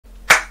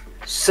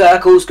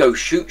circles, go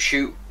shoot,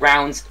 shoot,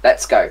 rounds,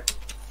 let's go.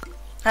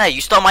 Hey,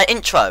 you stole my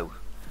intro.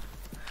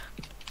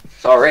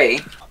 Sorry,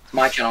 it's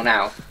my channel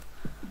now.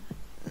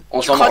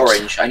 Also, I'm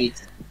orange. I need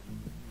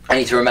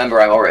to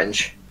remember I'm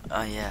orange.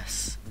 Oh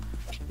yes.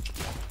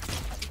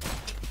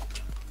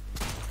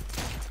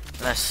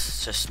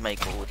 Let's just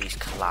make all these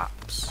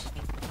collapse.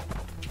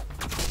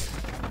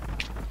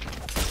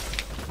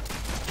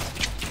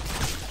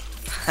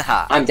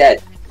 Haha. I'm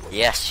dead.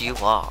 Yes, you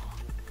are.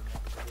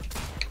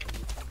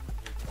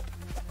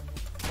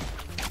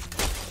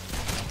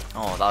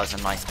 Oh, that was a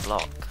nice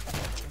block.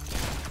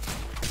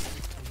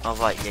 Oh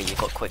right, yeah, you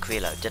got quick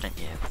reload, didn't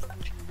you?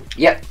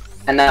 Yep,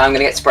 and now I'm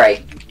gonna get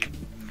spray.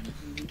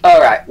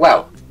 Alright,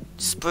 well.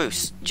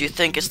 Spruce, do you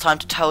think it's time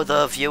to tell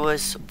the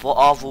viewers what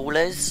our rule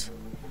is?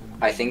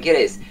 I think it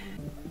is.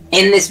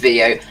 In this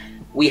video,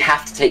 we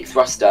have to take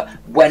thruster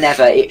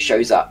whenever it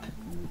shows up.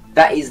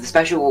 That is the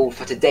special rule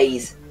for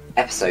today's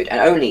episode, and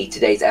only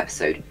today's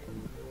episode.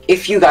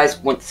 If you guys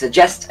want to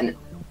suggest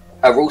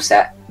a rule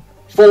set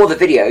for the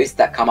videos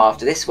that come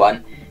after this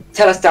one,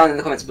 tell us down in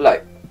the comments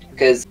below,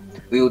 because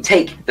we will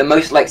take the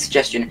most liked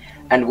suggestion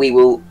and we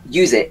will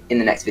use it in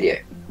the next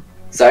video.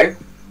 So,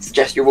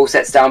 suggest your rule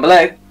sets down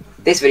below.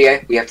 This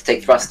video, we have to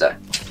take thruster.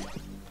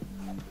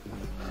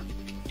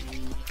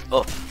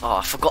 Oh,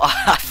 I forgot.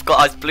 I forgot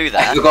I was blue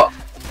there.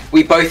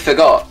 We both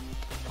forgot.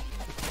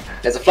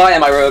 There's a fly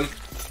in my room.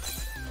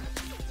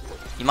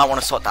 You might want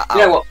to sort that out.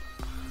 You know what?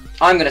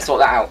 I'm gonna sort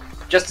that out.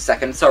 Just a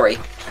second. Sorry.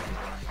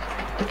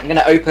 I'm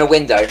gonna open a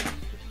window.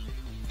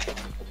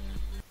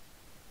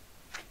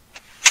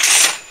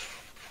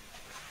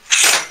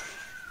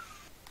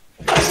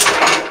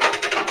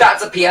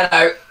 That's a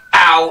piano.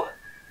 Ow.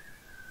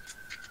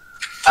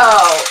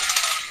 Oh.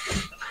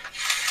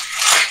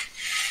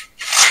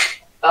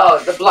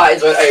 Oh, the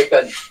blinds won't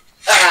open.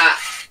 Ah.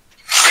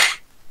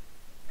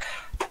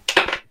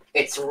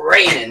 It's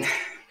raining.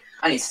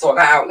 I need to sort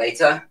that out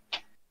later.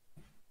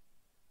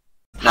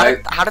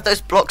 No. How did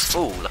those blocks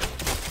fall?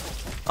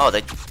 Oh,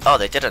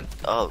 they didn't.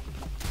 Oh,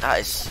 that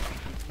is.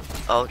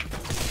 Oh,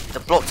 the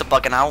blocks are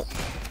bugging out.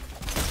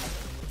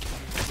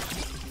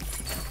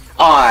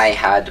 I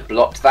had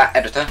blocked that,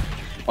 editor.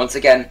 Once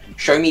again,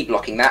 show me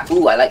blocking that.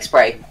 Ooh, I like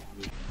spray.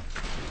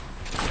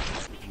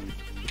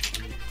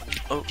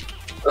 Oh.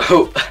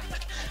 Oh.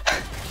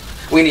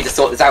 We need to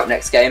sort this out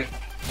next game.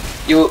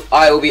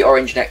 I will be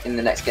orange in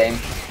the next game.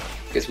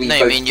 Because we no,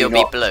 both you mean you'll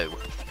be blue?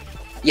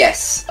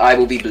 Yes, I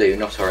will be blue,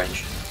 not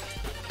orange.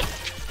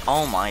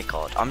 Oh my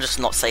god, I'm just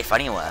not safe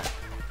anywhere.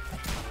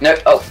 No,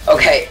 oh,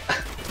 okay.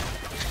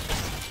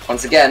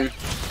 Once again.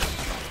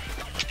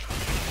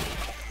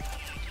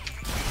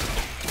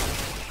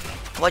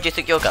 Where do you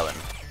think you're going?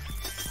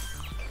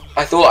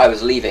 I thought I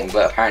was leaving,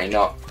 but apparently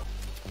not.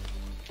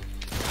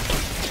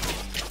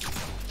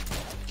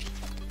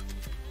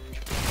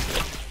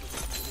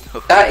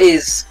 That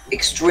is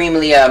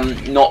extremely,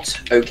 not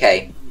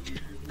okay.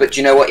 But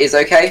do you know what is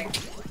okay?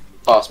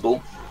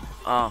 Fastball.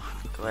 Oh,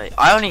 great.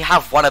 I only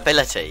have one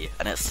ability,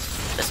 and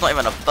it's not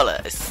even a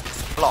bullet, it's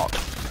a block.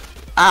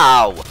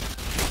 Ow!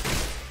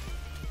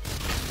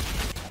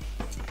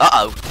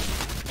 Uh-oh.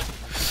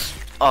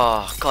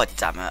 Oh, god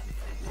damn it.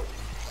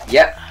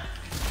 Yep.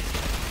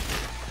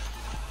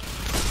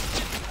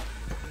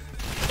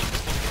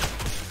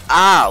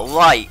 Ah,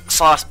 right,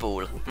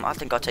 fastball. I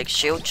think I'll take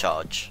shield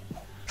charge.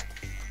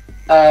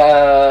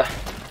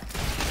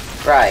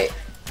 Right.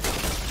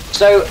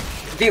 So,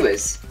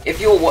 viewers, if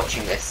you're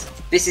watching this,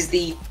 this is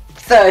the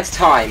third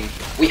time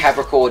we have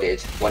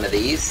recorded one of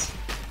these.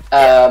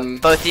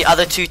 Both the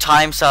other two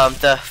times,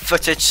 the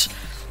footage,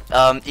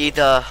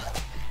 either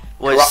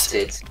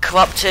was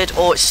corrupted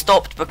or it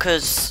stopped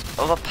because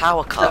of a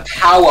power cut. The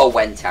power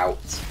went out.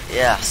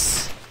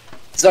 Yes.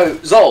 So,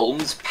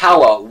 Zolm's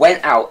power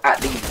went out at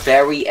the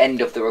very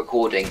end of the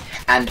recording,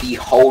 and the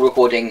whole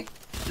recording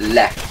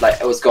left,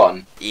 like, it was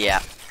gone.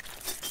 Yeah.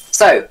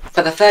 So,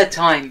 for the third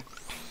time...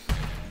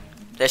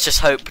 Let's just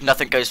hope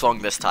nothing goes wrong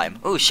this time.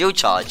 Ooh, shield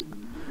charge.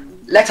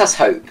 Let us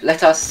hope.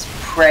 Let us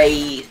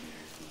pray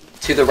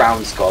to the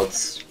rounds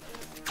gods.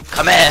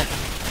 Come here.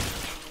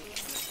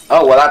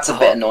 Oh, well, that's a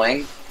bit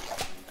annoying.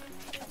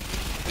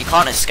 You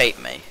can't escape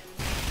me.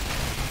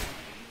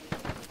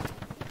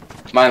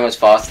 Mine was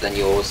faster than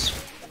yours.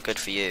 Good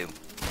for you.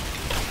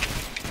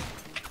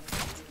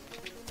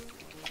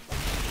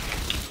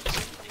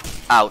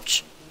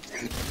 Ouch.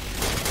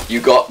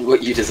 You got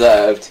what you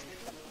deserved.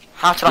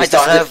 How did I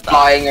deserve that?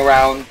 Flying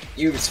around.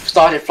 You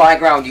started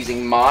flying around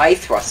using my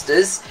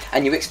thrusters,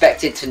 and you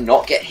expected to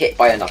not get hit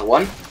by another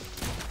one.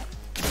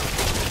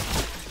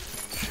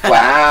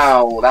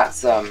 Wow,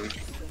 that's That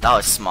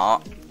was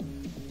smart.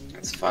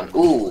 That's fun.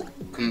 Ooh,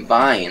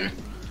 combine.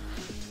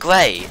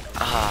 Great.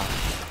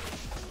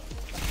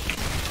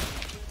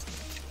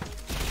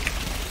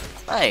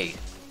 Hey,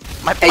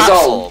 my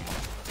platform.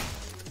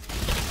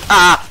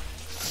 Ah.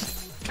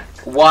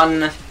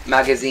 One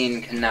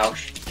magazine can now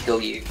kill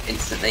you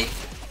instantly.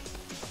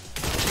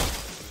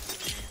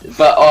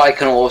 But I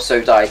can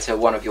also die to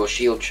one of your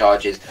shield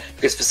charges,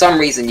 because for some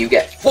reason you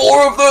get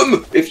 4 of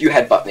them if you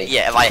headbutt me.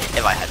 Yeah, if I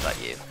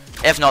headbutt you.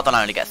 If not, then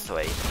I only get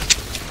 3.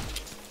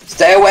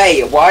 Stay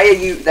away! Why are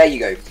you... There you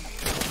go.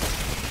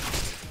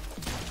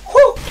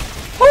 Woo!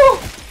 Woo!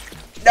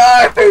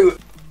 No!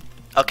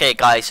 Okay,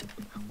 guys,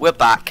 we're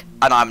back,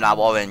 and I'm now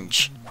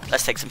orange.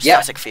 Let's take some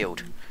static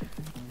field.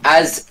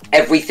 As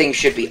everything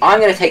should be. I'm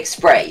going to take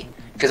spray,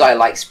 because I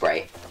like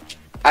spray.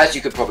 As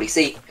you could probably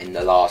see in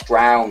the last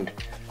round.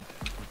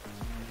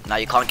 No,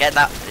 you can't get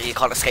that. You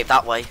can't escape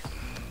that way.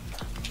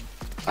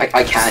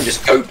 I can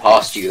just go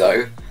past you,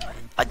 though.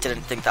 I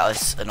didn't think that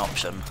was an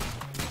option.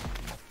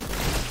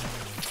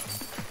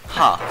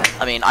 Huh.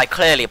 I mean, I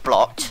clearly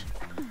blocked.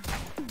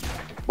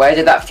 Where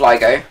did that fly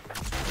go?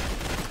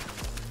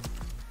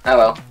 Oh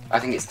well, I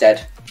think it's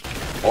dead.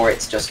 Or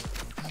it's just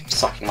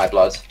sucking my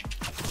blood.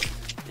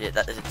 Yeah,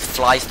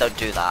 flies don't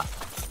do that.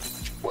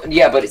 Well,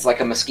 yeah, but it's like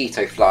a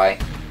mosquito fly.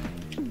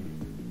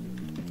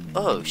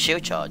 Oh,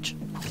 shield charge.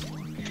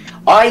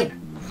 Why?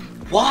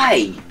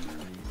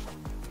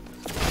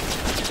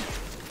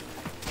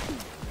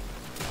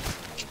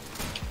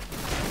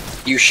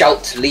 You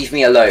shalt leave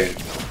me alone.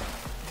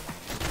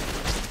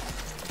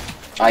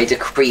 I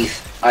decreeth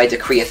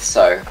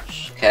so.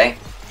 Okay?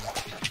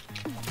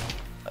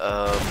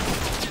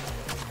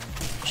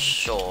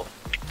 Sure.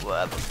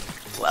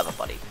 Whatever,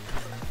 buddy.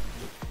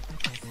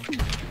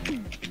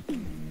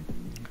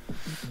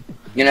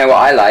 You know what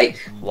I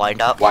like?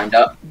 Wind up. Wind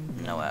up.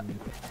 Nowhere.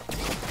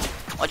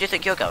 Where do you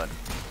think you're going?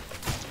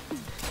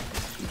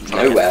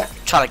 Nowhere.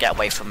 Trying to get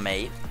away from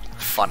me.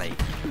 Funny.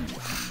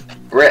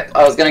 Rip,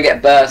 I was gonna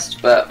get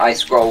burst, but I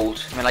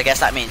scrolled. I mean, I guess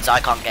that means I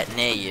can't get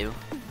near you.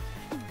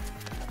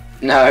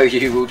 No,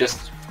 you will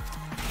just...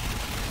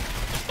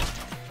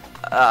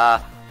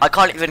 I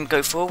can't even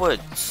go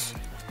forwards.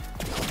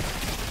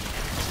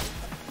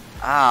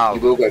 Ow. You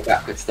will go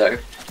backwards, though.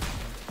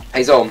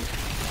 Hey, Zom.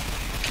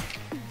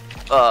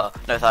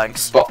 No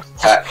thanks. Box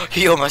attack.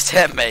 He almost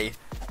hit me.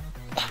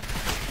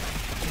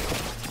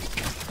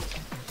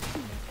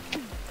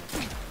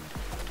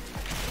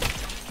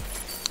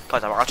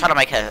 God, I'm trying to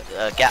make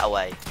a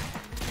getaway.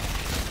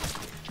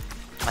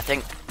 I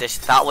think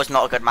that was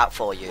not a good map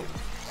for you.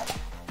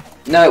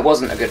 No, it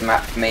wasn't a good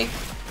map for me.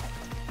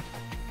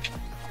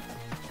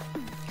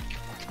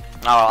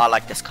 Oh, I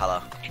like this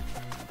color.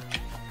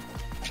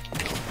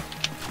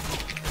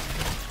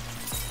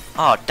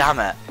 Oh, damn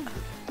it.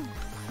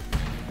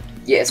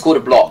 Yeah, it's called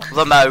a block.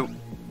 Remote.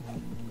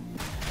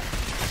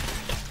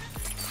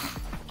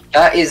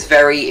 That is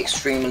very,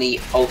 extremely,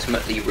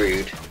 ultimately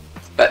rude.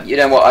 But you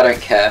know what? I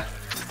don't care.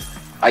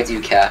 I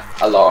do care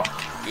a lot.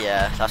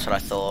 Yeah, that's what I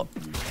thought.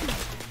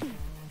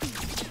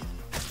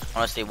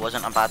 Honestly, it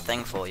wasn't a bad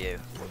thing for you.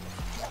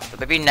 But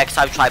maybe next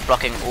time try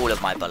blocking all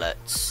of my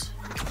bullets.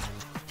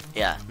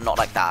 Yeah, not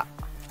like that.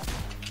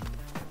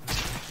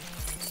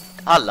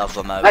 I love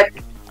remote.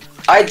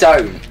 I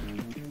don't.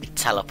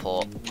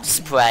 Teleport.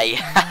 Spray.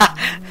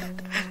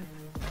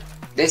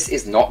 This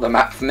is not the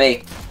map for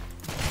me.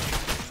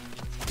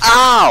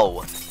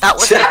 Ow! That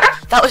was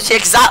the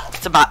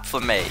exact map for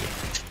me.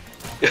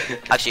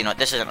 Actually, no,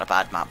 this isn't a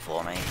bad map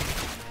for me.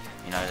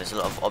 You know, there's a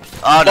lot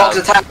of oh no! Box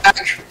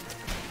attack!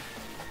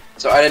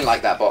 So I didn't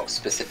like that box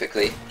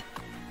specifically.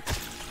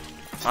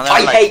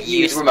 I hate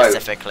you, remote.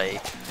 Specifically.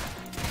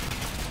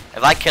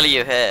 If I kill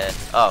you here,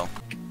 oh.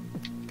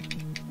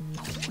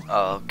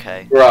 Oh,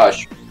 okay.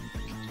 Barrage.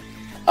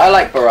 I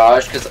like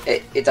barrage because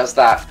it does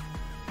that.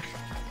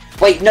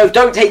 Wait, no,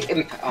 don't take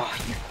him. Oh,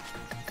 you...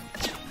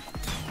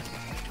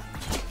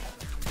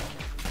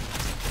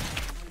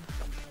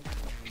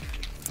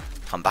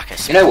 Come back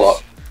as You know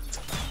what?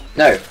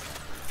 No.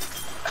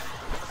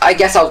 I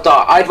guess I'll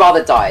die. I'd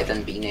rather die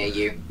than be near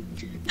you.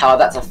 How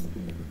that's a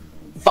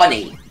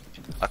funny.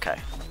 Okay.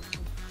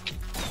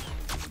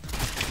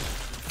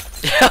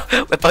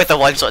 We're both a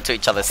one-shot to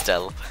each other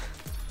still.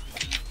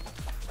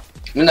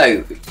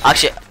 No.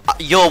 Actually,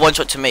 you're a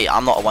one-shot to me.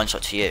 I'm not a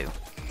one-shot to you.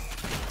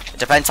 It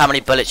depends how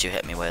many bullets you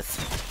hit me with.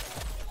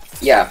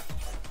 Yeah.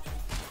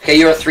 Okay,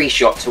 you're a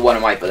 3-shot to one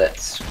of my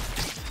bullets.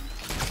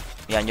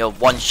 Yeah, and you're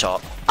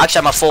one-shot. Actually,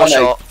 I'm a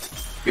 4-shot. No.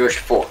 You're a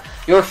 4.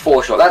 You're a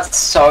 4-shot. That's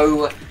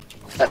so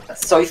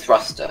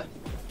thruster.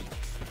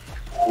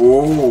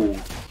 Ooh.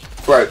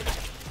 Bro.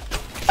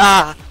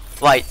 Ah!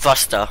 Right,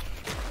 thruster.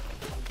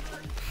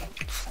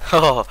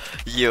 Oh,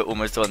 you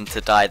almost wanted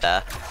to die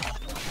there.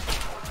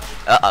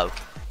 Uh-oh.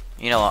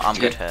 You know what, I'm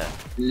good here.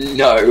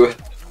 No.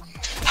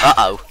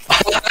 Uh-oh.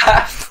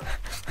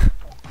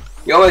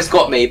 You almost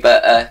got me,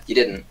 but you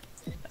didn't.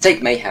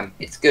 Take Mayhem.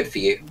 It's good for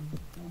you.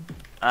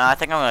 I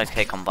think I'm going to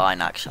take Combine,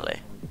 actually.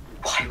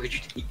 Why would you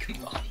take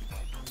Combine?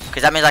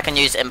 Because that means I can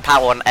use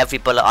Empower on every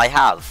bullet I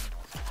have.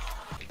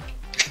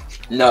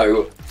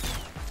 No.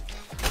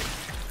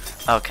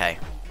 Okay.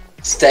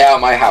 Stay out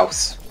of my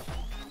house.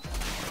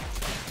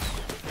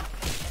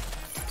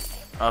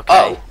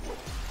 Okay.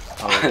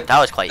 Oh, that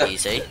was quite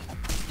easy.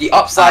 The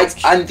upsides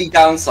Ouch. and the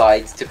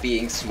downsides to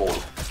being small.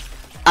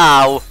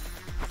 Ow!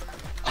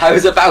 I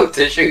was about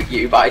to shoot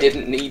you, but I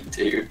didn't need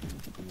to.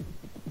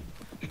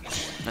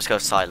 Let's go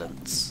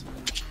silence.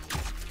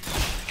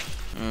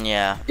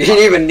 Yeah. You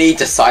didn't even need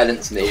to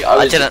silence me. I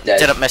was just dead.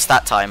 didn't miss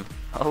that time.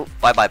 Oh,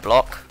 bye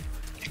block.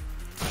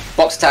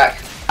 Box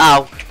attack.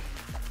 Ow.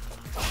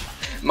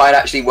 Might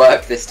actually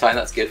work this time,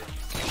 that's good.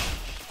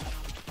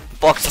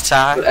 Box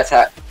attack. Bullet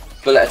attack.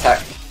 Bullet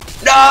attack.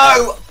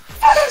 No!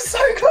 I was so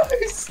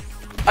close!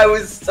 I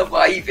was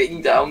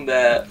surviving down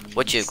there.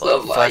 What you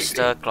got?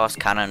 Thruster, glass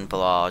cannon,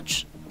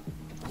 barrage.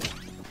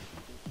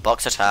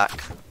 Box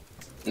attack.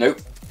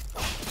 Nope.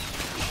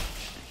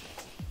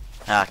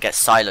 Ah, get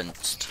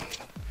silenced.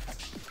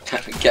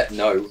 Get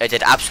no. It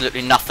did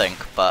absolutely nothing,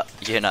 but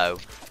you know.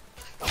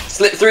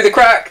 Slip through the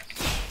crack!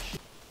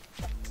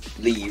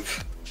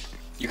 Leave.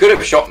 You could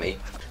have shot me.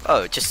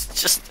 Oh,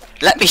 just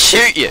let me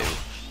shoot you.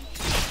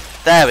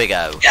 There we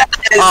go. Yes!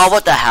 Oh,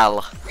 what the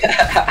hell?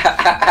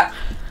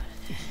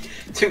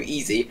 Too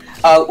easy.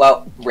 Oh,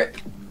 well, rip.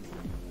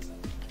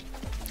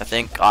 I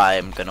think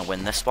I'm gonna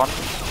win this one.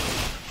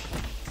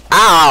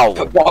 Ow!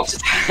 But box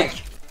attack.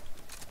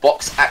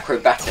 Box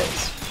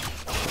acrobatics.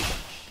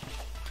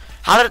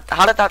 How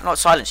did that not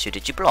silence you?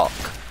 Did you block?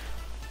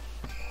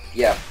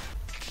 Yeah.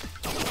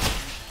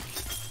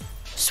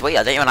 Sweet,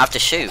 I didn't even have to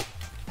shoot.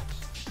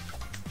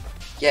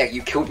 Yeah,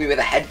 you killed me with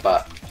a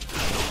headbutt.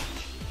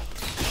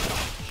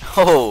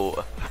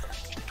 Oh,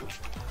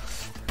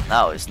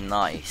 that was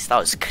nice. That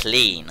was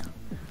clean.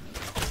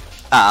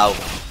 Ow.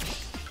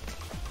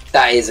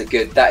 That is a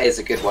good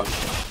one.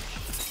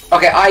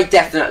 Okay, I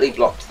definitely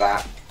blocked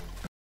that.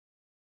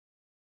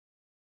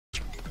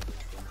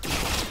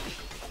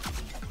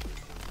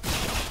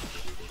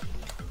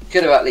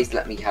 Could have at least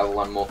let me have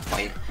one more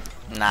point.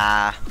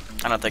 Nah,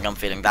 I don't think I'm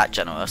feeling that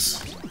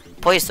generous.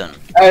 Poison.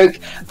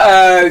 Okay,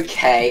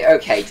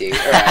 dude.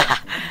 Alright.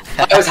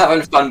 I was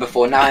having fun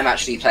before, now I'm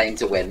actually playing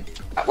to win.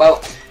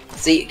 Well,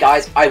 see,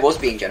 guys, I was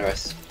being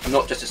generous. I'm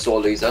not just a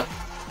sore loser.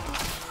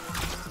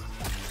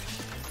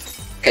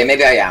 Okay,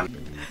 maybe I am.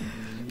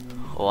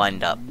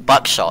 Wind up.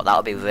 Buckshot, that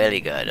would be really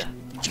good.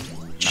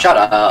 Shut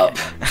up.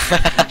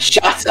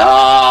 Shut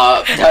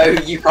up. No,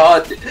 you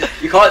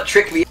can't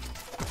trick me.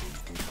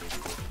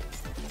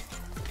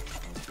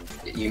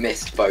 You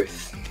missed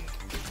both.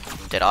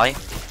 Did I?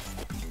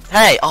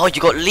 Hey, oh, you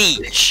got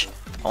leech.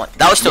 Oh,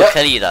 that would still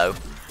kill you though.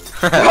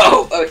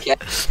 Oh, okay.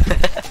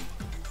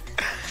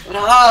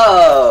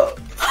 No.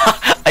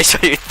 I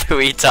saw you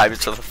 3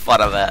 times for the fun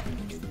of it.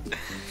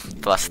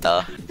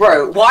 Thruster.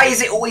 Bro, why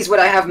is it always when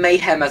I have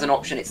Mayhem as an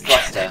option, it's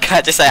Thruster? Can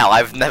I just say how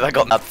I've never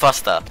got a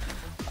Thruster?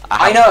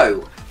 I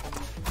know.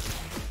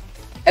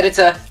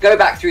 Editor, go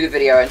back through the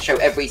video and show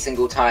every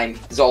single time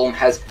Zolm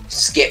has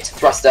skipped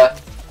Thruster.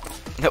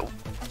 No.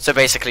 So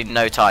basically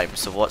no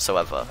times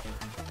whatsoever.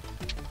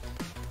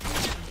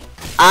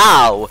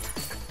 Ow!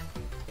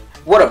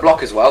 What a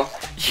block as well.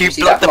 You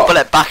blocked the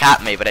bullet back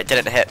at me, but it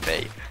didn't hit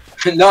me.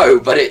 No,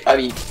 but I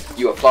mean,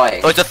 you were flying.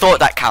 It was the thought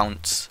that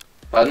counts.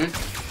 Pardon?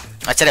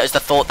 I said it was the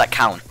thought that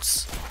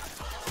counts.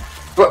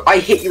 Bro, I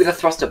hit you with a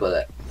thruster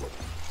bullet.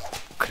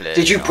 Clearly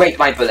Did you not. break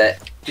my bullet?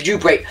 Did you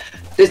break?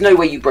 There's no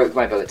way you broke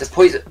my bullet. Does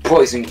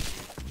poison?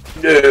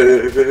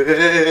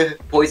 No.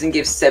 Poison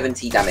gives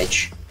 70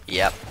 damage.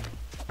 Yep.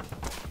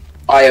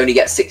 I only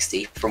get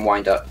 60 from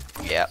wind up.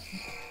 Yep.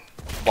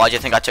 Why do you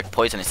think I took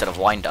poison instead of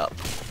wind up?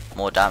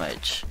 More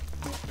damage.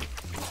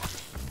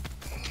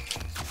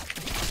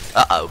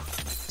 Uh-oh.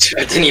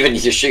 I didn't even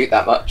need to shoot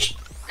that much.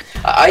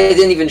 I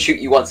didn't even shoot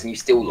you once and you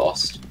still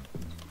lost.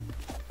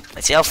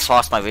 Let's see how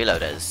fast my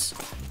reload is.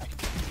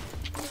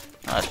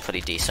 Oh, that's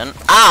pretty decent.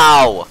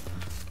 Ow!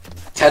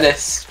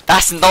 Tennis.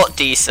 That's not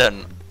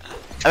decent.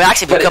 I mean,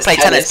 actually, we But could it's play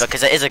tennis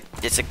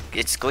tennis. because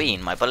it's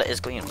green. My bullet is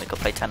green. We could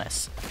play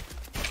tennis.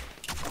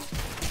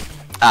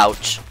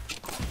 Ouch.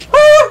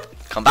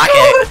 Come back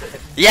here.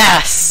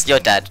 Yes! You're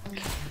dead.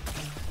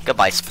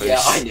 Goodbye, Spruce.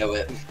 Yeah, I knew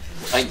it.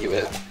 I knew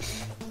it.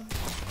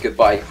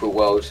 Goodbye, cruel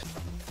world.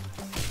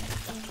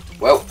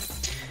 Well,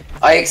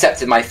 I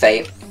accepted my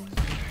fate.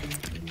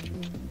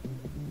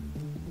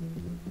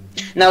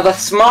 Now the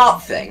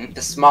smart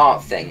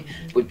thing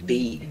would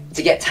be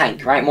to get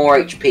tank, right? More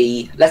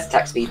HP, less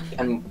attack speed,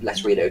 and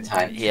less reload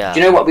time. Yeah. Do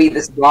you know what would be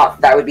the smart?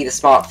 That would be the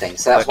smart thing.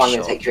 So that's why I'm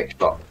going to Sure. take trick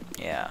shot.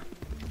 Yeah.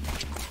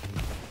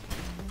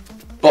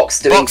 Box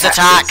doing Box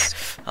attack!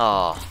 taxes.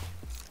 Oh.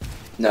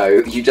 No,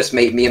 you just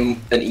made me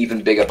an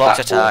even bigger Box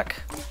platform.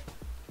 attack.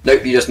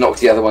 Nope, you just knocked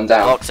the other one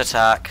down. Box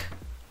attack.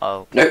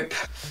 Oh. Nope.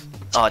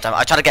 Oh, damn.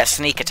 I tried to get a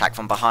sneak attack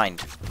from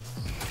behind.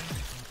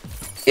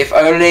 If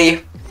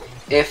only.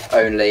 If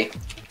only.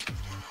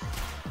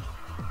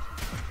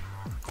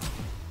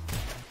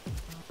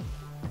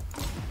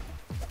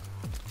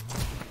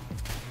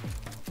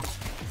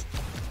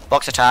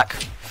 Box attack.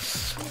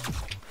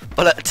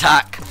 Bullet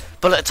attack.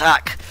 Bullet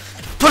attack.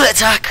 Bullet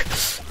attack!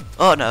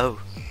 Oh no.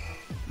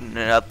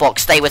 No,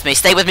 box, stay with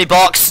me,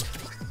 box!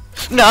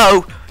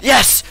 No!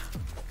 Yes!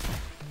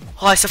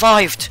 Oh, I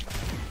survived!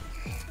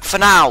 For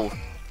now.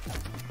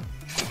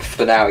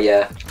 For now,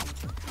 yeah.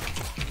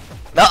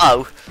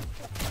 Uh-oh.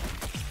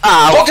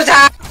 Ow! Box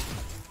attack!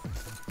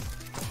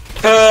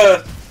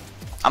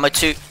 I'm a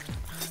 2.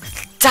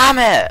 Damn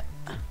it!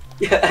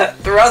 Yeah,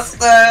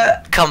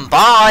 thruster!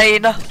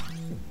 Combine!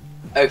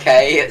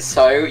 Okay,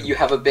 so you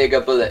have a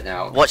bigger bullet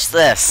now. Watch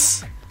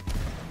this.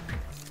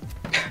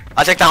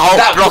 I took the whole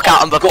That block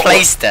out and got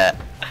replaced it.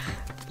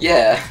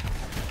 Yeah.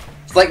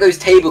 It's like those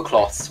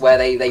tablecloths where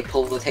they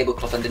pull the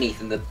tablecloth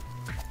underneath and the...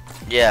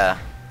 Yeah.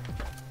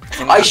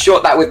 I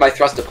shot that with my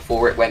thruster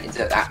before it went into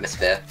the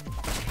atmosphere.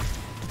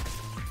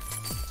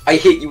 I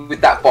hit you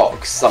with that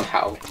box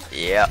somehow.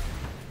 Yep.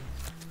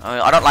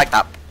 I don't like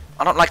that.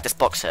 I don't like this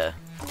box here.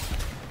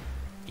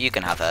 You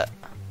can have it.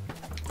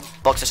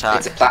 Box attack.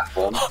 It's a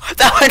platform.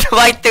 That went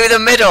right through the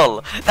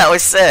middle. That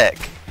was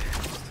sick.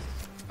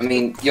 I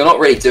mean, you're not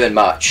really doing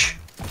much.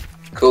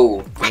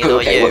 Cool. Neither are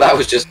Okay, you. well that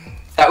was just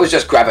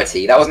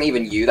gravity. That wasn't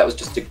even you. That was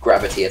just a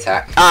gravity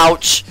attack.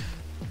 Ouch.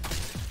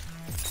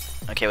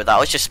 Okay, well that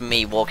was just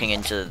me walking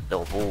into the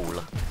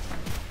wall.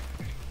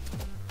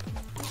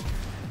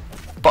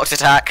 Box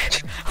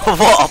attack.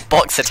 What a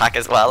box attack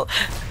as well.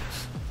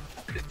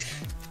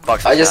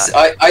 Box I attack. just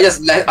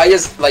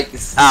like.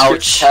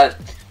 Ouch.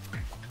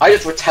 I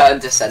just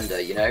returned to sender.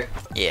 You know.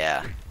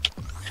 Yeah.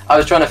 I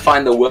was trying to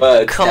find the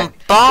word.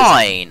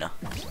 Combine.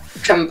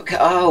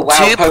 Oh wow.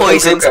 Two Popo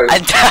poisons Coco.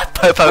 and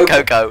Popo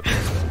Coco.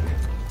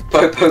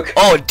 Popo.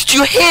 Oh, did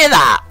you hear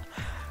that?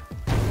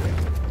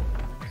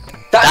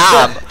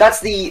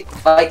 That's the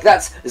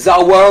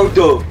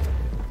Zawardo.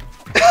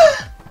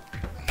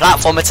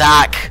 Platform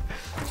attack.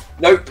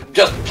 Nope,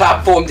 just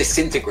platform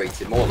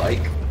disintegrated, more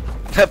like.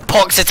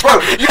 Box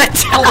attack.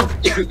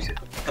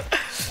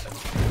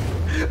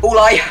 All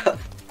I have.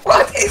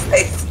 What is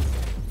this?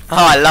 Oh,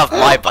 I love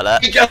my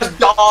bullet. You just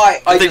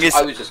die. I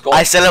was just gone.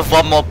 I still have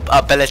one more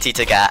ability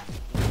to get.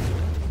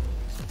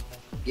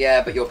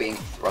 Yeah, but you're being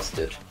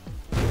thrusted.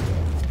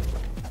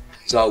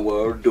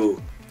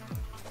 Zawardo.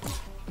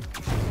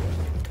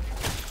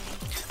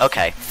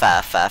 Okay,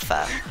 fair.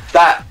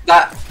 That.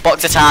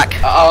 Box attack.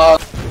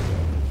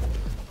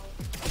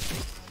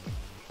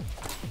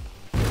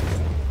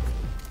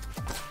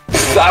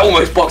 That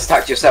almost box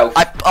attacked yourself.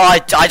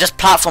 I just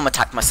platform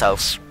attacked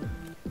myself.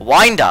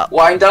 Wind up.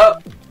 Wind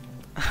up.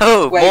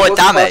 Oh, Wait, more what's the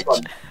damage. first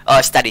one?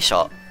 Oh, steady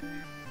shot.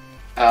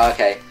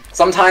 Okay.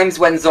 Sometimes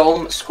when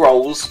Zolm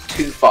scrolls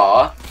too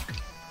far,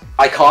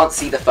 I can't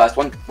see the first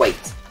one. Wait,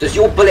 does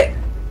your bullet...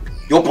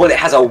 Your bullet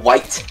has a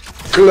white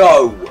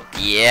glow.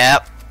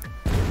 Yep.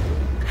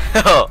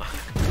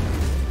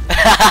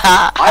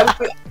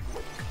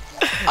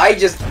 I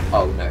just...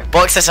 Oh no.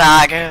 Box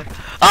attack.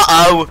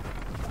 Uh-oh.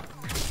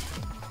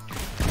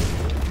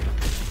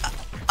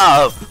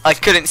 Oh, I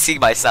couldn't see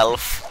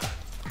myself.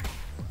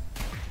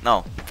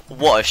 No.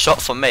 What a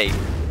shot from me.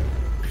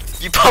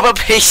 You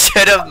probably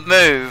should have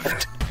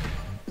moved.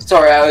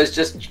 Sorry, I was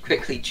just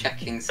quickly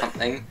checking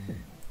something.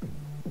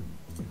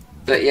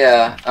 But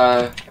yeah,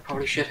 I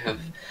probably should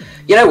have.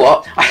 You know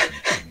what?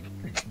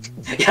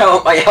 You know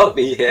what might help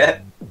me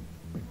here?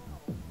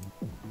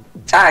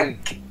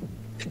 Tank!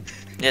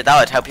 Yeah, that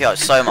would help you out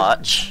so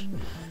much.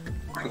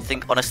 I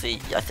think, honestly,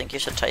 I think you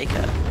should take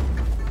it.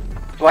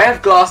 Do I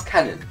have glass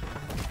cannon?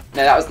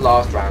 No, that was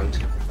last round.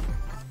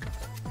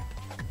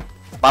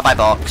 Bye-bye,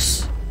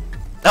 box.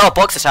 No,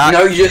 box attack.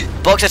 No, you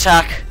just... Box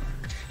attack.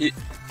 You...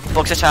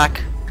 Box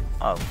attack.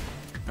 Oh.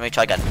 Let me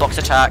try again. Box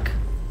attack.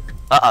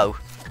 Uh-oh.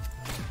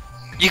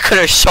 You could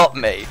have shot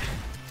me.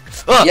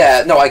 Ugh.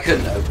 Yeah, no, I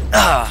couldn't have.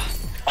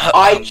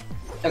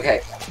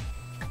 Okay.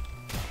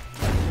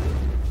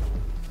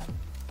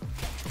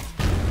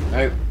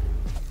 No.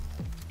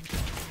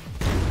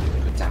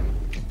 Damn.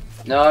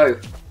 No.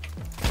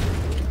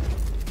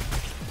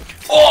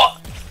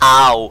 Oh!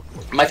 Ow.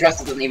 My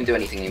thruster doesn't even do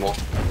anything anymore.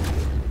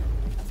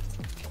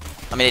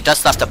 I mean, it does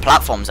stuff to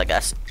platforms, I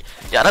guess.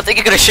 Yeah, I don't think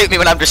you're gonna shoot me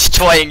when I'm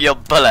destroying your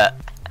bullet.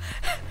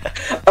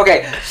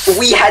 Okay,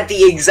 we had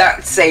the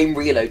exact same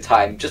reload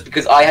time, just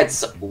because I had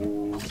so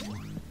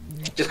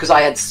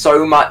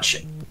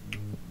much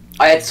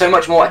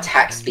more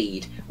attack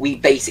speed. We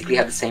basically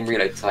had the same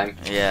reload time.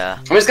 Yeah.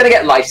 I'm just gonna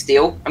get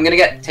lifesteal. I'm gonna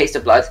get taste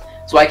of blood,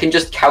 so I can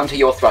just counter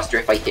your thruster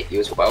if I hit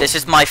you as well. This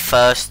is my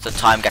first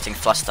time getting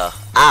thruster.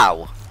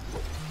 Ow.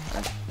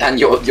 And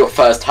your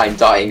first time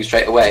dying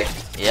straight away.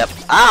 Yep.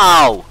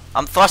 Ow!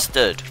 I'm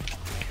thrusted.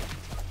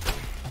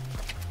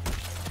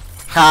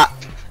 Ha!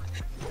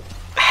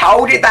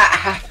 How did that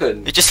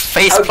happen? You just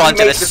face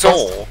planted a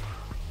saw.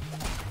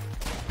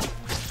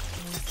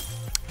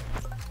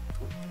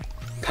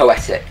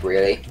 Poetic,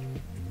 really.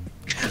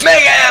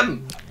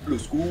 Mayhem!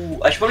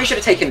 I probably should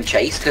have taken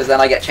Chase, because then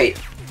I get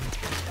chased.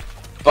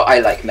 But I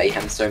like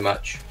Mayhem so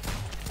much.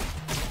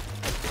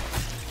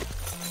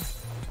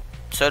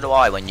 So do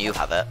I when you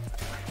have it.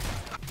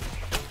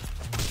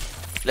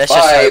 Let's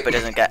just hope it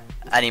doesn't get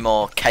any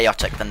more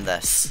chaotic than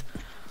this.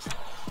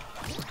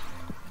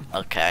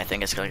 Okay, I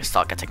think it's going to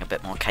start getting a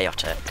bit more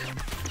chaotic.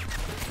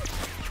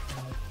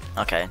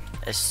 Okay,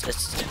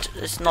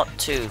 it's not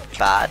too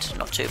bad,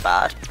 not too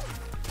bad.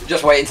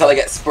 Just wait until I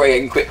get spray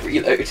and quick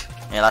reload.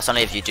 Yeah, that's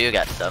only if you do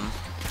get them.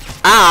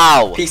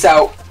 Ow! Peace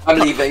out. I'm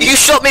leaving. You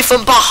shot me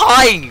from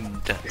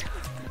behind!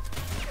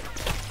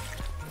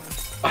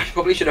 I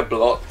probably should have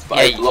blocked, but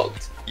Yeah, I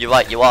blocked. You're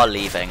right, you are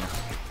leaving.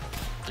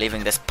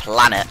 Leaving this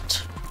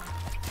planet.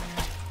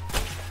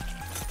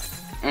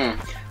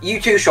 You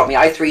two shot me,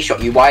 I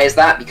 3-shot you. Why is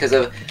that? Because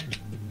of...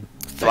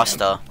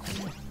 Thruster.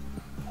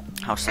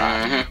 How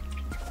sad.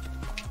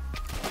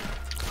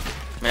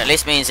 I mean, at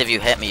least means if you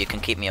hit me, you can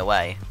keep me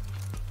away.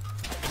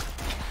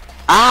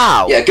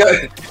 Ow! Yeah,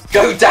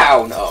 go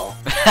down. Oh.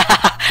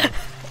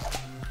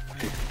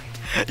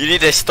 You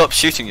need to stop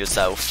shooting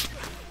yourself.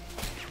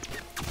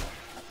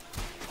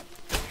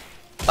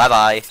 Bye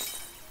bye.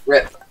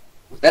 Rip.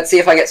 Let's see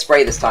if I get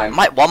spray this time. I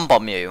might one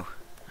bomb you.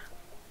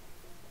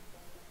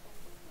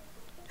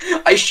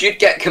 I should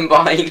get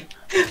combined,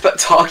 but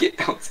target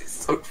bounce is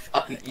so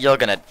fun. You're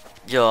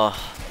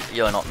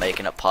not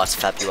making it past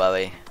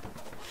February.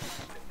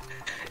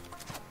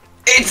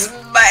 It's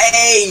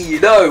May!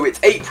 No, it's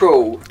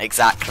April.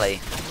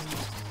 Exactly.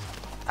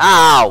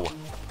 Ow!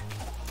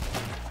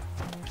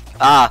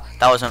 Ah,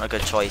 that wasn't a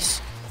good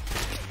choice.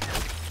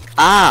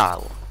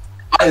 Ow!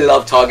 I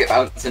love target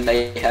bounce in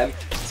Mayhem,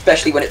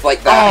 especially when it's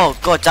like that. Oh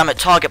god damn it,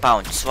 target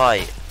bounce,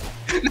 right.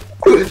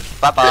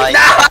 Bye bye. No!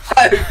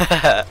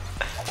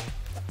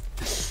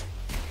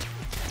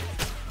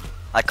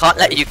 I can't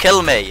let you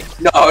kill me.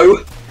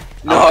 No!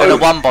 No! I'm gonna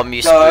one bomb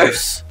you, No.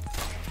 Spruce.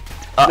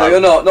 No,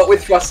 you're not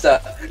with thruster.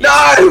 No!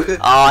 Oh,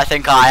 I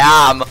think I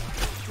am.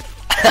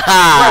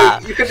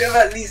 Bro, you could have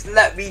at least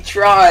let me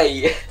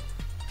try.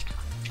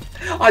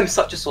 I'm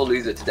such a sore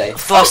loser today.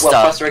 Thruster. Oh,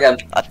 well, thruster again.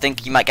 I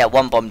think you might get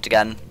one bombed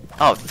again.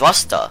 Oh,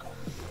 thruster.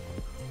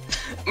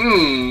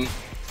 Are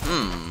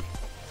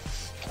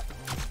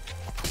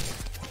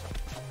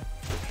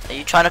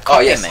you trying to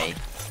copy me?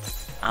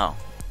 Oh,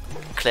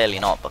 clearly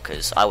not,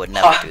 because I would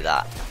never do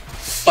that.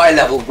 High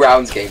level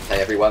rounds gameplay,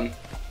 everyone.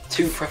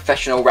 2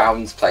 professional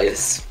rounds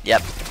players.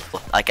 Yep.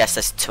 I guess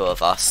there's 2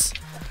 of us.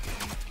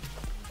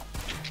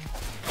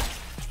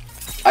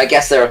 I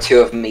guess there are 2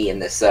 of me in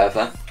this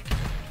server.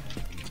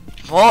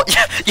 What?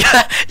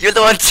 Yeah, you're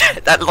the one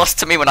that lost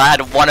to me when I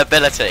had 1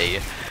 ability.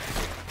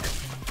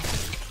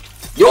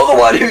 You're the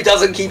one who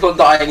doesn't keep on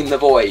dying in the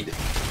void.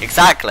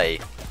 Exactly.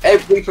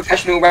 Every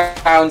professional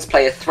rounds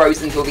player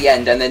throws until the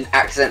end and then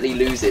accidentally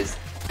loses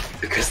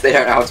because they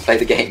don't know how to play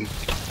the game.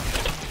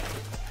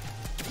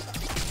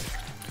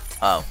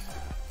 Oh.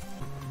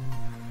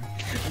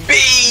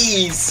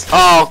 Bees!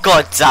 Oh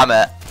god damn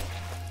it.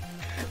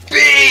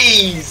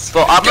 Bees!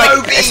 But I'm Go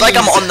like, bees! it's like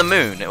I'm on the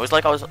moon. It was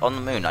like I was on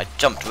the moon. I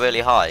jumped really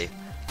high.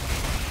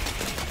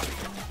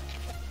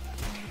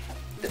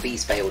 The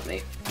bees failed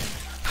me.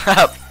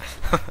 That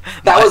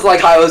was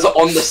like I was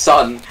on the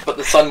sun, but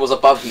the sun was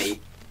above me.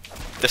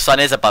 The sun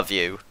is above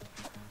you.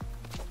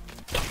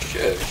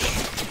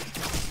 Shush.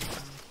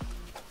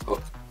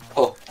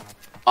 Oh,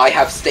 I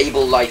have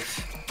stable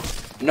life.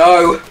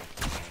 No!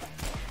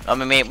 I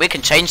mean, we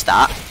can change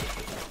that.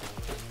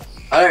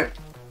 No.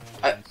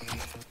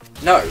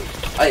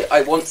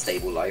 I want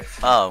stable life.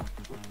 Oh,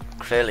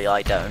 clearly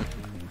I don't.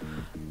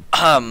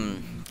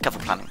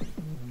 Careful planning.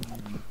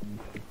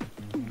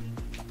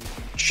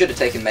 Should have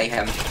taken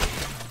Mayhem.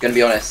 Gonna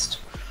be honest.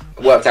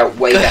 It worked out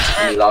way better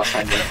for me last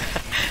time.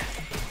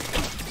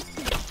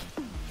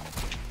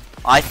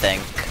 I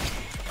think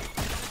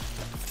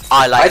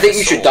I like. I think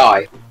you should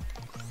die.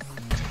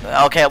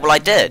 Okay, well I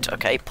did.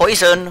 Okay,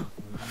 poison.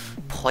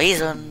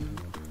 Poison.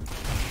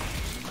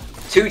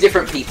 2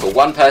 different people.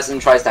 One person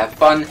tries to have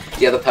fun,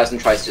 the other person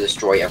tries to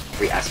destroy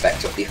every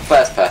aspect of the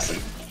first person.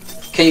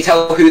 Can you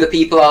tell who the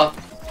people are?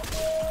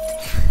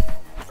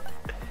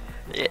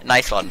 Yeah,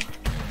 nice one.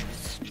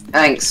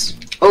 Thanks.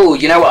 Oh,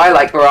 you know what I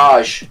like?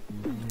 Barrage.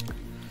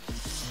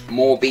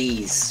 More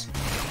bees.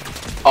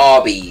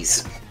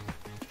 Arby's.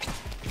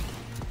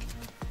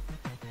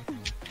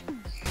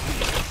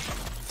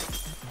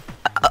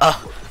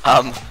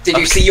 Did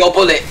you see your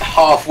bullet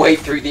halfway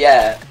through the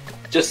air?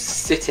 Just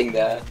sitting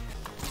there.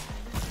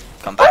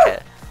 Come back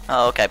here.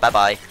 Oh, okay, bye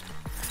bye.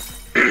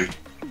 I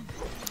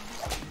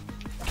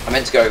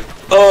meant to go.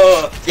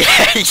 Oh!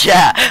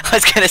 Yeah, I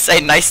was gonna say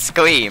nice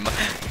scream.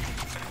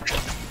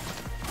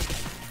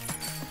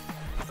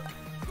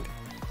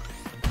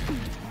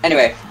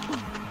 Anyway.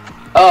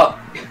 Oh!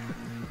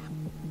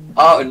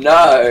 Oh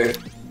no!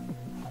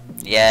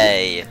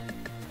 Yay.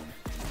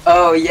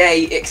 Oh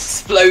yay,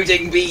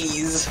 exploding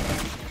bees!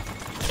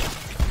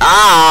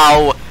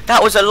 Ow!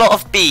 That was a lot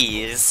of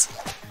bees.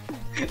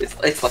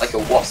 It's like a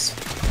wasp.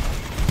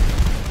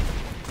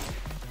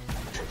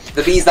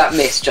 The bees that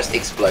miss just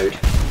explode.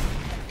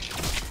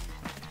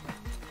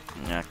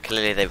 Yeah,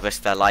 clearly they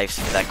risked their lives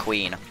for their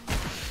queen.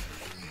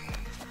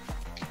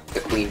 The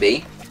queen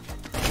bee?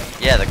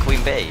 Yeah, the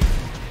queen bee.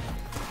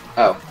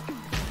 Oh.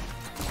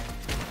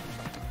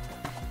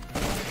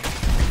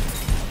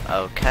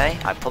 Okay,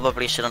 I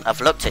probably shouldn't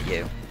have looked at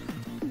you.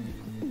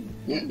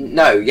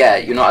 No, yeah,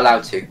 you're not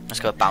allowed to. Let's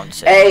go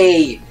bouncy.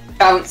 Hey!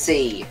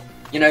 Bouncy!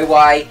 You know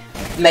why?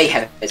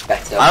 Mayhem is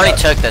better. I only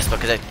took this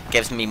because it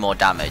gives me more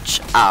damage.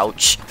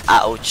 Ouch.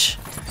 Ouch.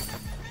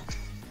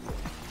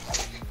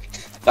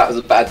 That was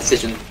a bad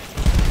decision.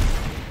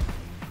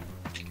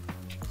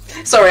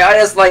 Sorry, I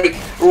just like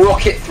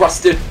rocket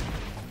thrusted.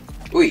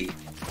 Oi.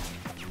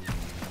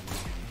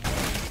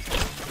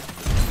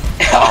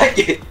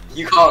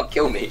 You can't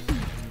kill me.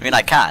 I mean,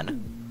 I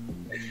can.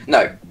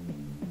 No.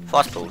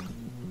 Fast ball.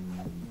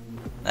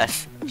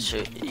 Let's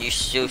You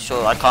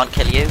sure I can't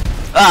kill you?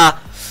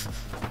 Ah!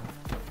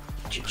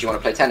 Do you want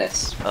to play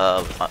tennis?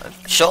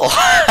 Sure.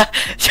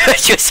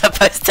 You're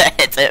supposed to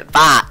hit it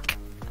back.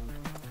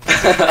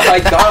 I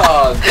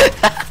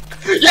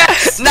can't.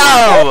 Yes!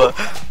 No!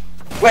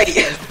 Wait,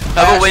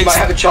 I actually might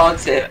have a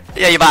chance here.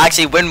 Yeah, you might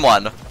actually win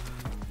one.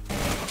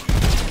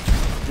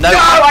 No,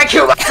 I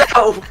killed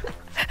myself!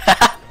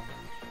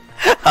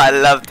 I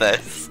love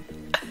this.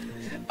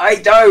 I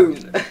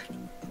don't.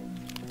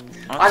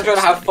 I'm trying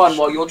to have fun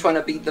while you're trying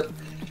to beat the...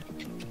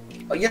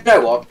 Oh, you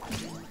know what?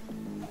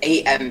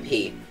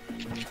 AMP.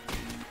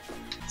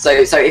 So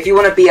if you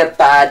want to be a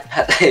bad...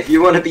 if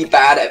you want to be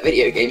bad at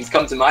video games,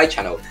 come to my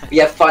channel. We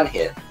have fun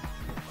here.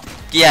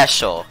 Yeah,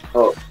 sure.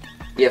 Oh,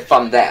 we have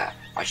fun there,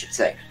 I should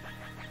say.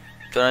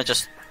 Do you wanna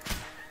just...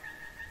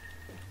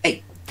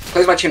 Hey,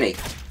 close my chimney.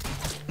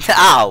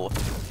 Ow!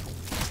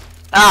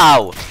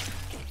 Ow!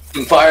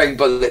 I'm firing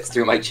bullets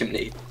through my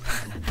chimney.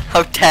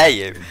 How dare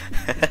you?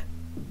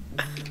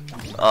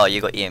 Oh,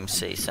 you got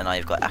EMC, so now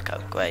you've got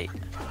Echo. Great.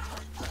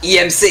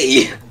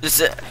 EMC?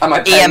 Am I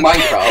playing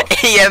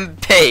Minecraft?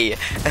 EMP!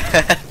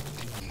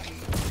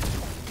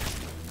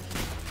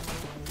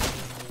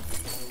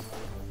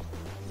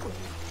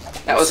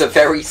 That was a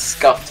very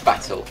scuffed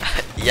battle.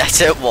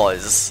 Yes, it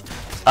was.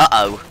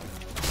 Uh-oh.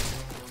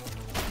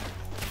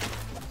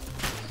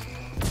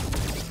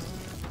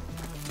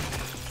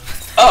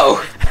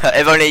 Oh!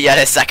 If only you had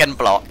a second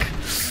block.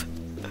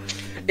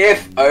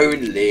 If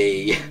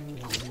only.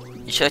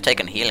 You should have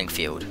taken healing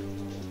field.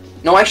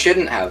 No, I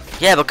shouldn't have.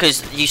 Yeah,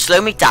 because you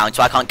slow me down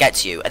so I can't get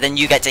to you, and then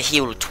you get to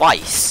heal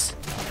twice.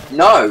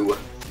 No!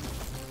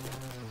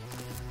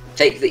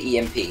 Take the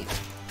EMP.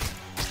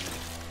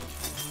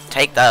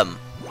 Take them.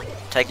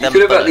 Take them. You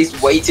could have at bullets.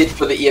 least waited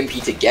for the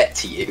EMP to get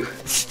to you.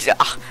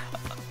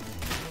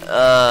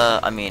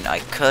 I mean, I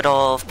could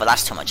have, but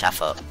that's too much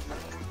effort.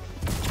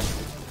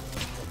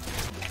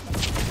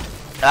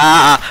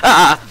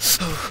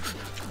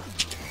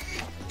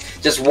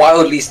 Just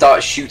wildly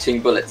start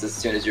shooting bullets as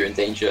soon as you're in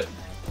danger.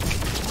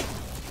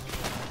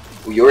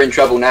 Well, you're in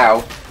trouble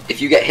now. If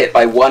you get hit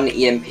by one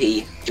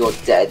EMP, you're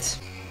dead.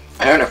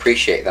 I don't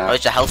appreciate that.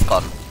 Where's your health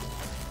gone?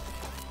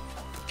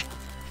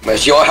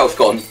 Where's your health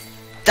gone?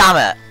 Damn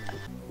it!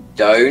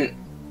 Don't.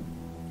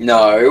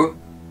 No.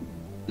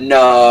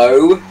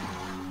 No.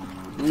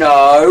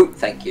 No.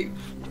 Thank you.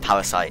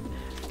 Parasite.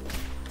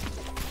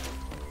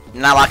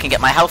 Now I can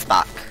get my health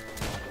back.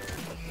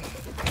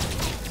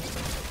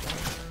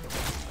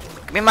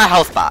 Give me my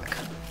health back.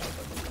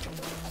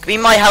 Give me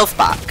my health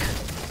back.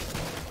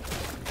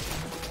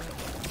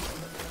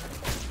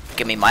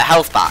 Give me my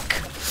health back.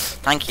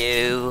 Thank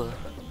you.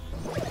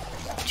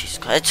 Jesus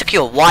Christ, it took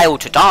you a while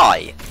to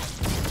die.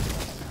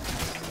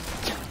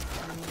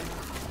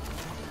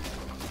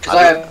 Because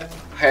I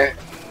have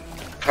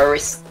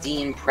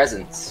pristine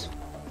presence.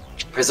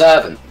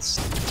 Preservance.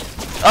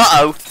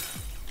 Uh-oh.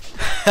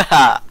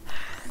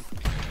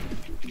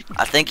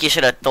 I think you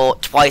should have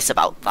thought twice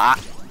about that.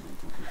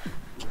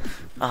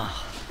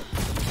 Oh.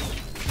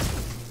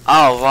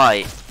 Oh,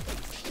 right.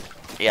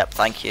 Yep,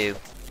 thank you.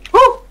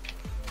 Woo!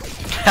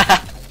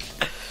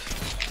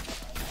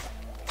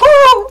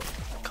 Woo!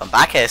 Come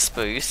back here,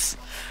 Spruce.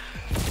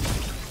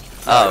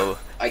 Oh.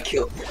 I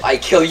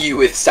kill you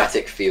with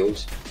static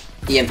field.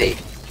 EMP.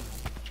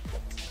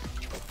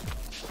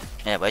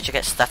 Yeah, where'd you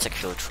get static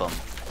field from?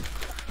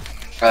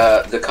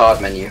 The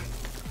card menu.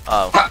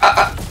 Oh.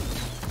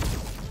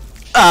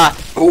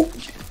 Oh.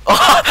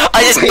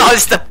 I just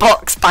buzzed the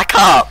box back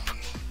up.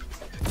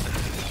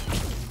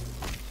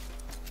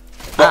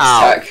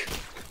 Box tag.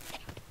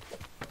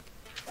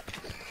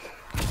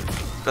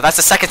 But that's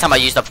the second time I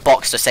used a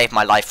box to save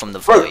my life from the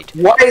Bro, void.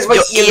 why is my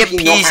Your EMP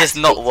EMP's just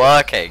not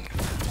working.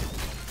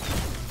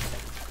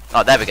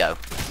 Oh, there we go.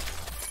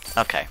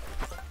 Okay.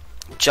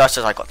 Just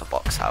as I got the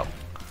box out.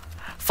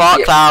 Fart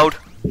Yeah. cloud.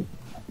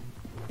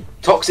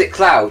 Toxic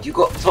cloud. You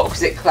got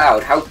toxic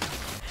cloud. How?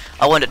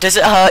 I wonder, does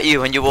it hurt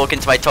you when you walk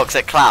into my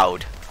toxic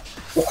cloud?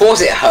 Of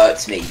course it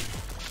hurts me.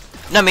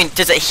 No, I mean,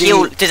 does it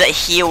heal? Does it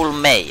heal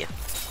me?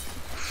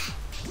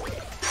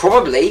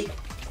 Probably.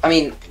 I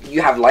mean,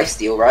 you have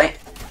lifesteal, right?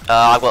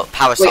 I got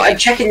parasite. Wait, I'm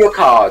checking your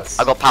cards.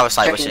 I got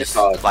parasite, Checking which is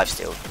your cards.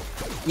 lifesteal.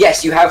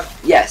 Yes, you have.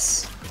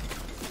 Yes.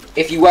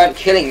 If you weren't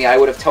killing me, I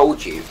would have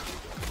told you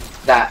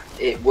that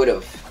it would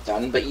have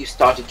done, but you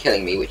started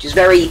killing me, which is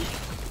very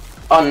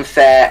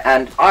unfair,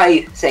 and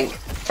I think,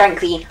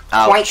 frankly,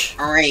 Ouch. quite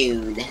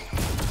rude.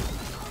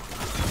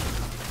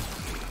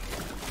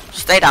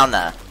 Stay down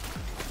there.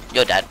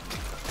 You're dead.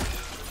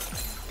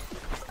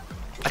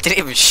 I didn't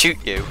even shoot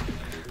you.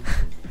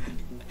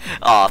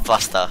 Aw, oh,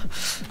 Buster.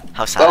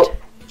 How sad.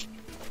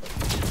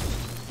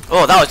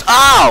 Well, oh, that was.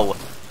 Ow!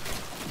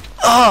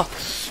 Oh!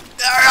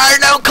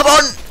 No, come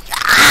on!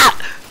 Ah!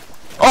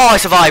 Oh, I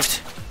survived.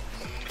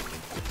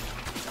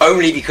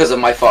 only because of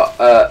my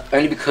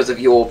only because of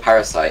your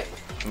parasite.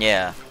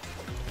 Yeah.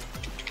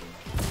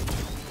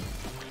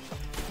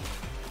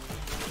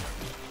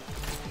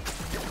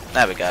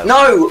 There we go.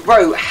 No,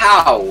 bro,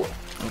 how?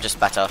 I'm just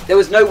better. There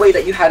was no way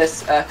that you had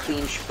a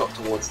clean shot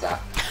towards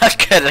that. I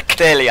could have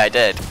Clearly I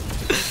did.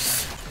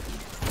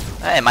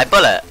 Hey, my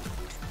bullet.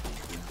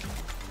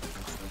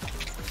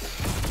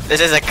 This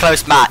is a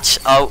close match.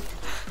 Oh,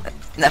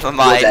 never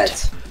mind. You're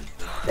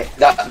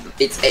dead.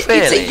 It's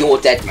a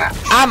you're dead match.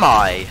 Am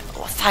I?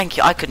 Oh, thank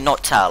you. I could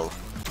not tell.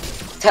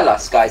 Tell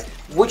us, guys.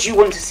 Would you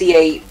want to see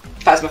a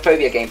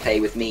Phasmophobia gameplay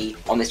with me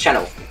on this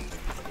channel?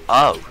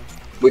 Oh.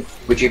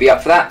 Would you be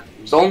up for that,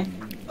 Storm?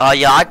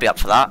 Yeah, I'd be up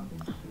for that.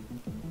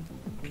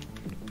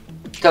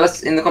 Tell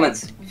us in the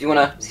comments if you want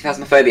to see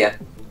Phasmophobia.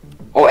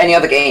 Or any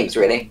other games,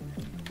 really.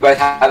 Both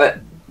have it.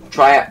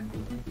 Try it.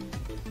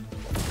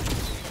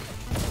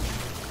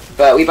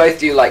 But we both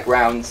do like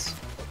rounds.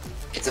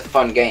 It's a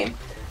fun game.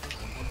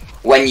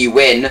 When you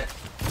win.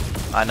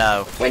 I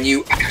know. When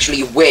you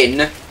actually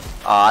win. Oh,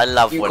 I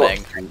love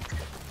winning.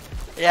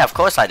 Yeah, of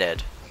course I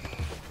did.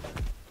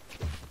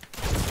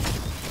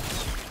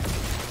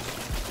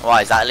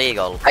 Why, is that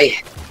illegal?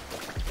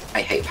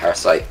 I hate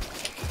Parasite.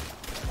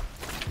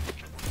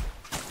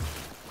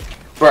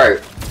 Bro.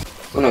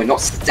 Oh no,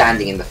 not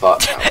standing in the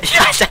fart.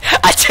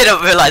 I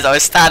didn't realise I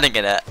was standing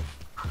in it.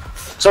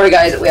 Sorry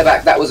guys, we're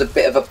back. That was a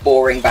bit of a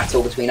boring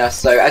battle between us,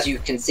 so as you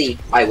can see,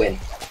 I win.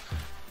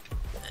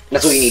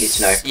 That's all you needed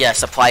to know. Yeah,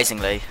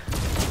 surprisingly.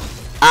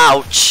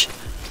 Ouch!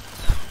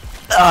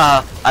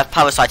 I've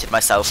parasited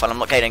myself and I'm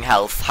not gaining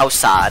health. How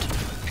sad.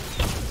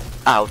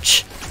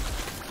 Ouch.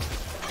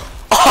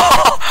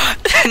 Oh!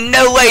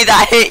 No way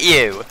that hit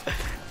you!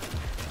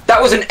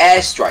 That was an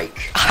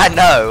airstrike. I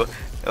know.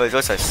 It was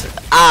also...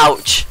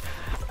 Ouch!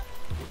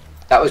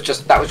 That was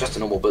just a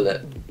normal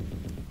bullet.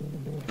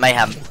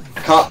 Mayhem.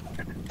 I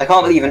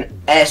can't believe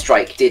an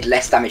airstrike did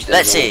less damage than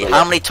Let's a normal see, bullet.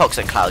 how many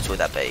toxic clouds would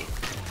that be?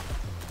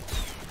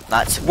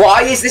 That's...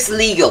 Why is this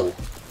legal?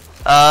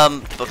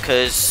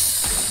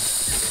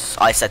 Because...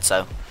 I said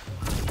so.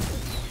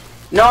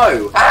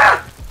 No!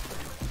 Ah!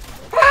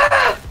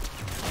 Ah!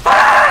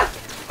 Ah!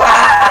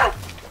 Ah!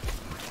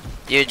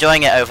 You're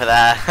enjoying it over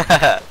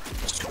there.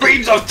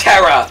 Screams of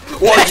terror!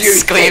 What do you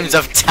Screams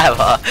think? of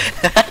terror.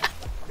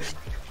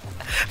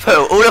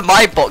 Bro, all of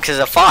my boxes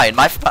are fine.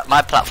 My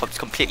platform's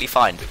completely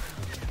fine.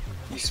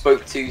 You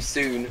spoke too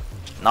soon,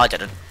 No, I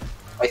didn't.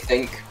 I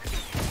think.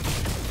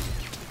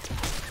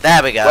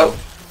 There we go. Well,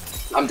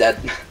 I'm dead.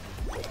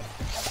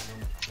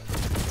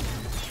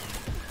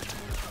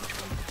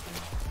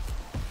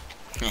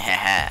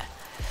 Yeah.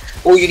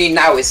 All you need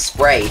now is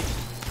spray.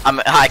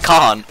 I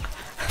can't.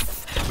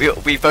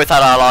 We both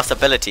had our last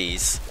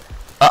abilities.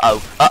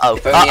 Uh-oh.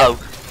 If only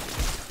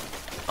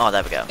Oh,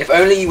 there we go. If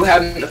only you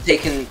hadn't have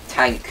taken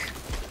tank.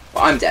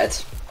 Well, I'm dead.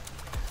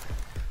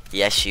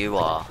 Yes, you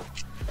are.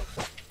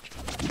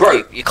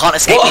 Bro, You can't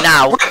escape me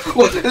now.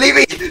 What? Leave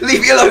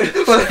me alone.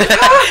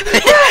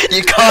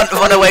 You can't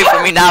run away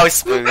from me now,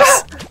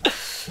 Spruce.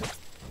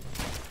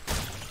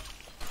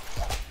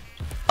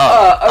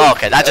 Oh,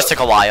 okay, that just took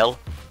a while.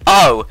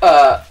 Oh,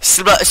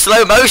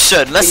 slow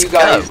motion. Let's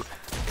go.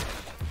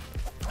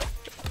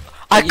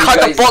 I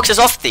cut the boxes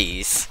off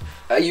these.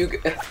 Are you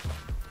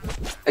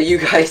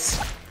guys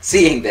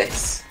seeing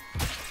this?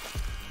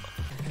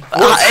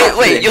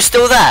 Wait, you're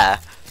still there?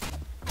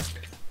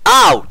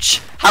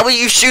 Ouch! How are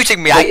you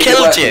shooting me? Wait, I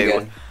killed you.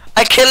 Again?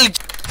 I killed.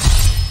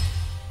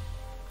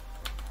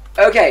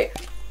 Okay,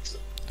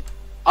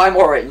 I'm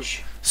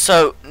orange.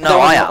 So no, That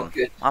was I not am.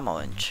 good. I'm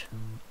orange.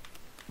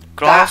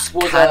 Glass That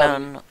was,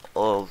 cannon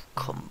or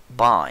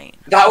combine.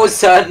 That was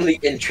certainly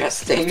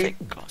interesting.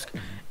 Take glass.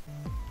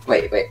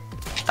 Wait.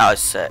 That was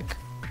sick.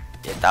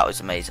 Yeah, that was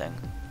amazing.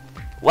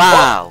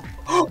 Wow.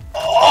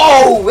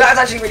 Oh, that's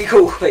actually really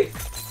cool. Wait,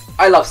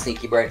 I love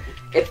sneaky, bro.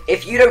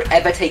 If you don't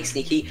ever take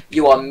sneaky,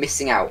 you are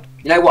missing out.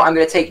 You know what I'm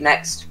gonna take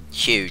next?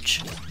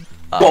 Huge.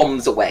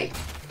 Bombs away.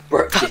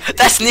 Bro,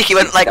 That sneaky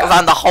went like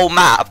around the whole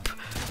map.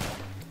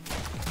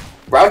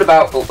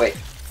 Roundabout. Oh wait.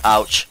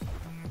 Ouch.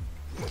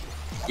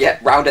 Yeah,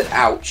 rounded.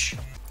 Ouch.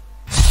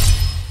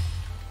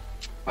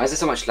 Why is there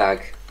so much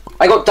lag?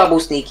 I got double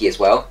sneaky as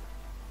well.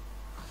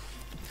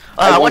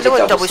 I wonder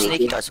wanted what double sneaky.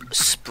 sneaky does.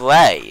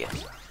 Spray.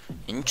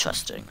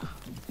 Interesting.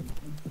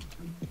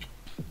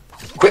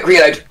 Quick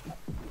reload.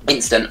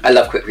 Instant. I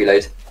love quick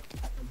reload.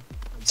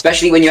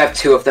 Especially when you have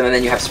two of them and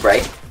then you have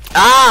spray.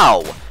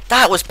 Ow!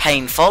 That was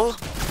painful.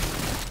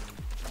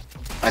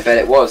 I bet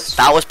it was.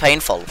 That was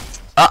painful.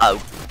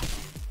 Uh-oh.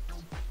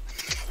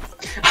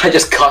 I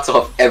just cut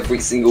off every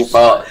single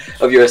part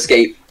of your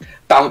escape.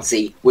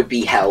 Bouncy would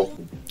be hell.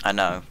 I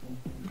know.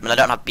 I mean, I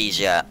don't have bees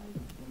yet.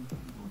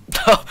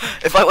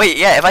 If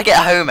I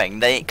get homing,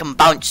 they can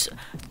bounce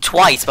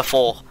twice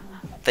before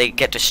they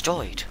get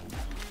destroyed.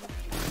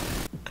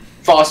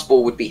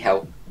 Fastball would be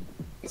hell.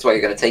 That's why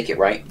you're gonna take it,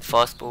 right?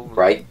 Fastball,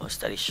 Right. or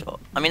steady shot.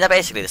 I mean, they're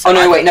basically the Oh same.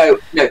 no, wait,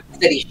 no.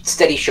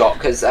 Steady shot,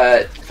 because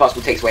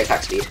fastball takes away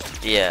attack speed.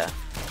 Yeah,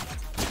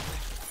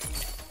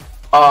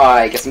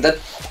 I guess I'm dead.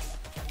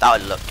 that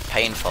would look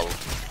painful.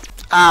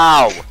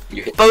 Ow!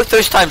 You hit. Both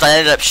those times I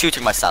ended up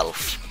shooting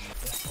myself.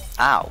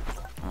 Ow.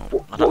 Oh, I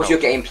What don't was know. your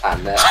game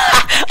plan there?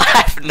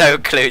 I have no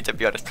clue, to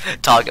be honest.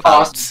 Target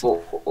bounce.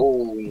 Fastball.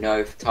 Oh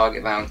no,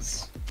 target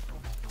bounce.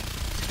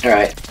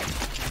 Alright.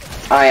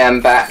 I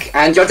am back,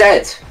 and you're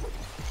dead.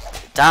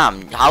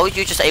 Damn, how are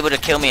you just able to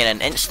kill me in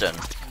an instant?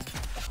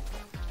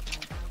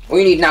 All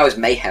you need now is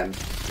mayhem,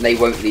 and they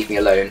won't leave me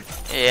alone.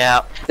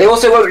 Yeah. They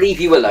also won't leave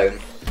you alone.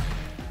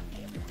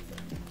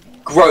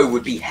 Grow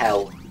would be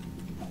hell.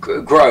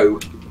 Grow.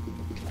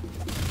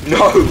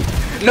 No!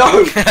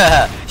 No!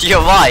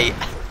 You're right.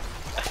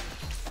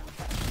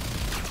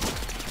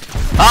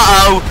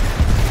 Uh-oh!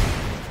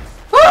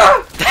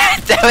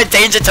 They're a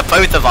danger to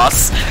both of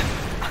us.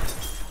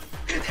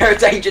 They're a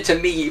danger to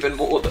me even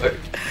more, though.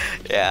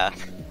 Yeah.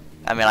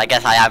 I mean, I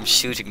guess I am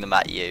shooting them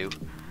at you.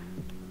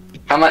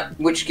 How much?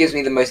 Which gives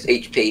me the most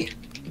HP?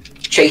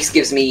 Chase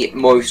gives me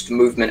most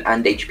movement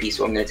and HP,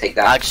 so I'm going to take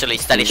that. Actually,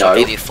 Steady Shot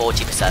gave you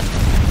 40%.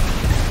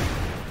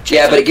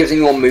 Yeah, but it gives me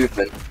more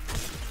movement.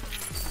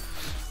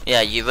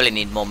 Yeah, you really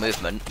need more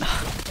movement.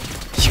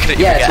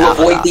 Yeah, to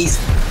avoid these...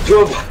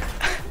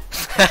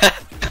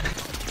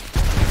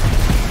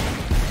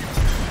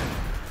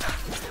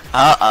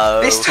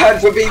 Uh-oh. This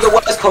turned from being the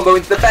worst combo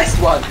into the best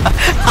one.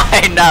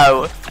 I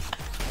know.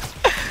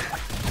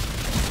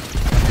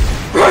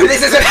 Bro,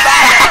 this isn't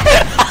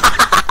fair!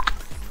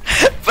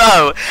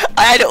 Bro,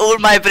 I had all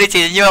my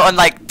abilities and you were on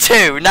like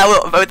 2. Now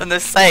we're both on the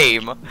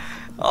same. Oh,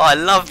 I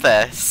love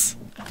this.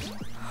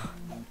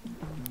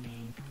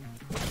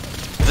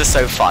 This is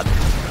so fun.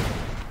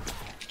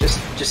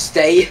 Just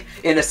stay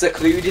in a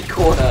secluded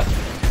corner.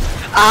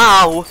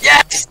 Ow!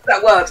 Yes!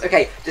 That works!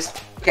 Okay,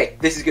 okay,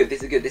 this is good,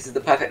 this is good. This is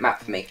the perfect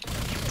map for me.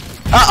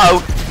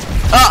 Uh-oh!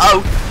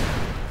 Uh-oh!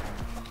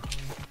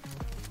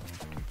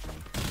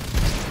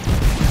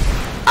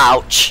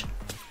 Ouch.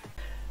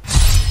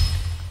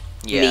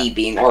 Yeah. Me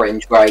being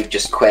orange, where I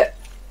just quit.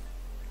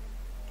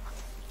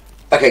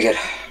 Okay, good.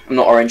 I'm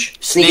not orange.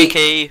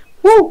 Sneaky!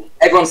 Woo!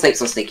 Everyone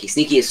sleeps on Sneaky.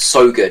 Sneaky is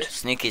so good.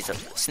 Sneaky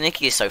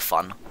is so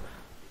fun.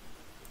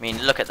 I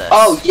mean, look at this.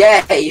 Oh,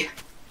 yay!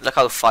 Look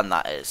how fun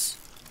that is.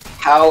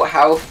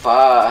 How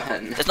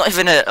fun. There's not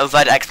even a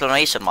red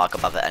exclamation mark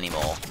above it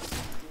anymore.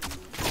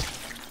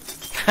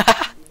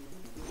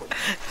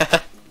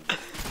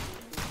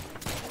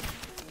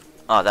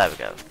 Oh, there we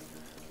go.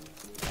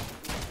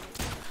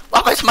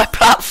 What happened to my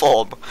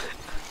platform?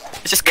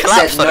 It just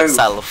collapsed on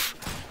itself.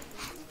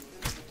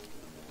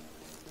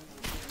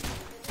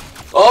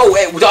 Oh,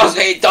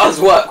 it does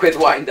work with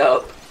wind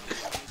up.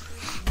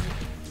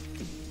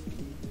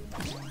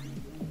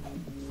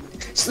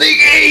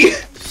 Sneaky!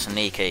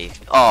 Sneaky.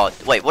 Oh,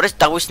 wait, what does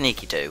double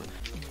sneaky do?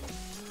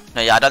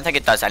 No, yeah, I don't think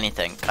it does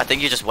anything. I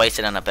think you just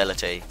wasted an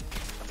ability.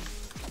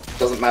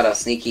 Doesn't matter.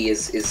 Sneaky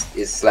is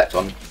slept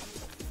on.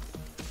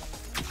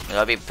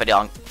 That'd be pretty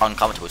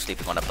uncomfortable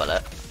sleeping on a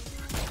bullet.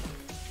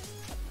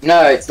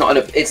 No, it's not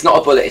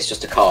a bullet. It's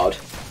just a card.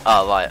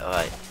 Oh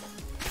right.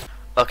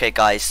 Okay,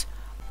 guys,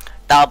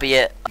 that'll be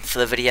it for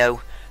the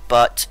video.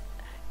 But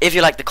if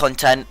you like the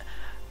content,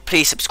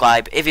 please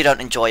subscribe. If you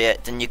don't enjoy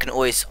it, then you can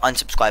always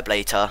unsubscribe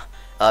later.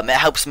 It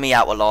helps me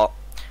out a lot.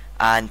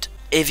 And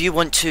if you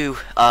want to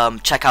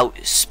check out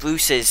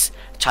Spruce's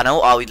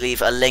channel, I'll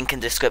leave a link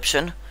in the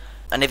description.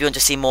 And if you want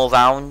to see more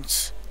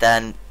rounds,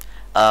 then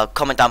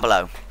comment down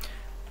below.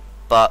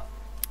 But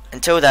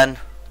until then,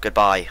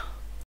 goodbye.